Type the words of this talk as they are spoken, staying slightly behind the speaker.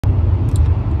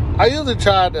I usually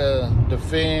try to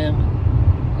defend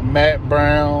Mack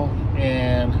Brown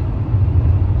and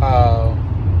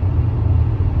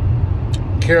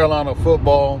Carolina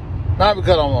football. Not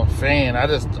because I'm a fan. I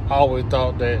just always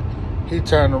thought that he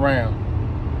turned around.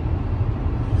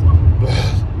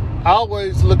 I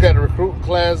always look at the recruiting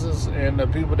classes and the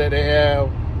people that they have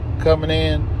coming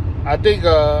in. I think,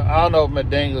 I don't know if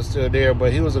McDaniel's still there,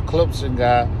 but he was a Clemson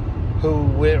guy who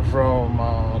went from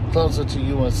Clemson to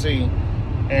UNC,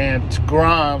 and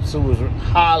Grimes, who was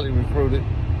highly recruited,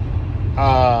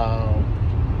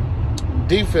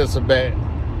 defensive back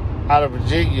out of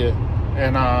Virginia,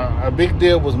 and a big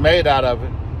deal was made out of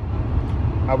it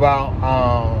about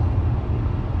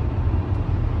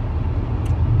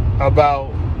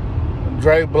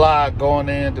Dre Bly going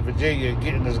into Virginia,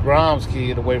 getting this Grimes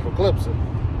kid away from Clemson.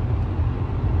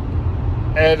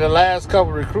 And the last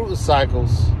couple recruiting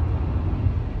cycles,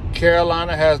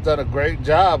 Carolina has done a great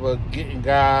job of getting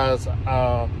guys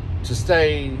to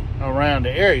stay around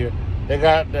the area. They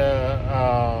got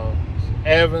the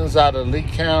Evans out of Lee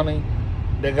County.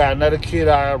 They got another kid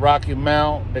out of Rocky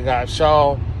Mount. They got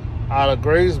Shaw out of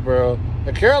Greensboro.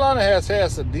 And Carolina has had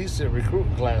some decent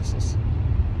recruiting classes.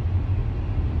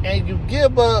 And you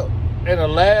give up in the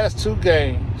last two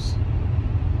games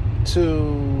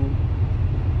to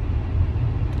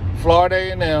Florida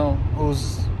A&M,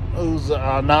 who's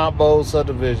a non-bowl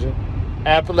subdivision,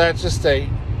 Appalachian State.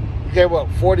 You gave up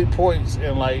 40 points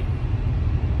in like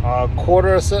a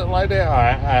quarter or something like that, or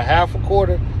a half a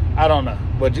quarter. I don't know.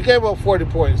 But you gave up 40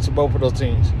 points to both of those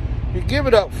teams. You're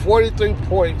giving up 43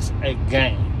 points a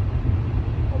game.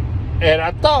 And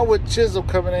I thought with Chisholm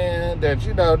coming in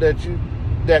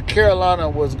that Carolina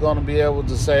was going to be able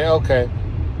to say, okay,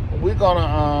 we're going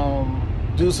to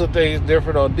do some things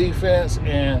different on defense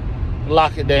and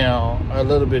lock it down a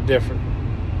little bit different.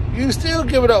 You still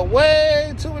give it up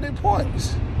way too many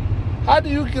points. How do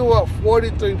you give up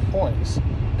 43 points?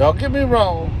 Don't get me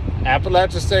wrong,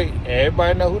 Appalachian State,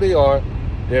 everybody know who they are.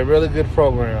 They're a really good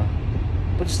program.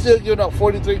 But you're still giving up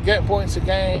 43 points a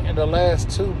game in the last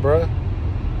two, bruh.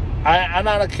 I'm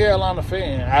not a Carolina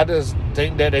fan. I just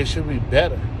think that they should be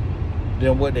better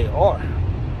than what they are.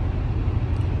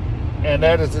 And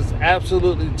that is just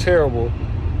absolutely terrible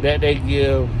that they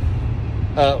give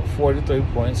up 43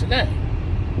 points a game.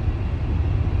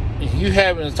 If you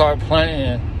haven't started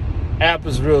playing, App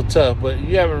is real tough, but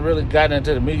you haven't really gotten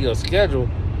into the media schedule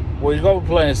where you're going to be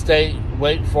playing State,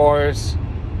 Wake Forest,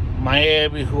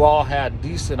 Miami, who all have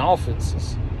decent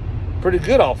offenses, pretty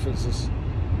good offenses.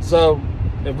 So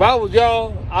if I was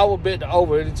y'all, I would bet the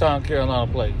over anytime Carolina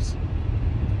plays.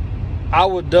 I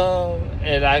would done,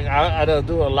 and I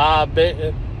do a live bet.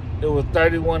 It was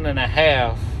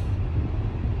 31.5.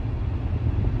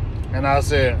 And I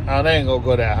said, oh, they ain't going to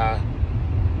go that high.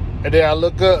 And then I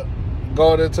look up,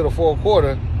 going into the fourth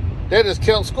quarter, they just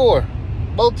kept score.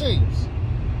 Both teams.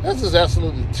 This is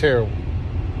absolutely terrible.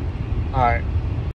 All right.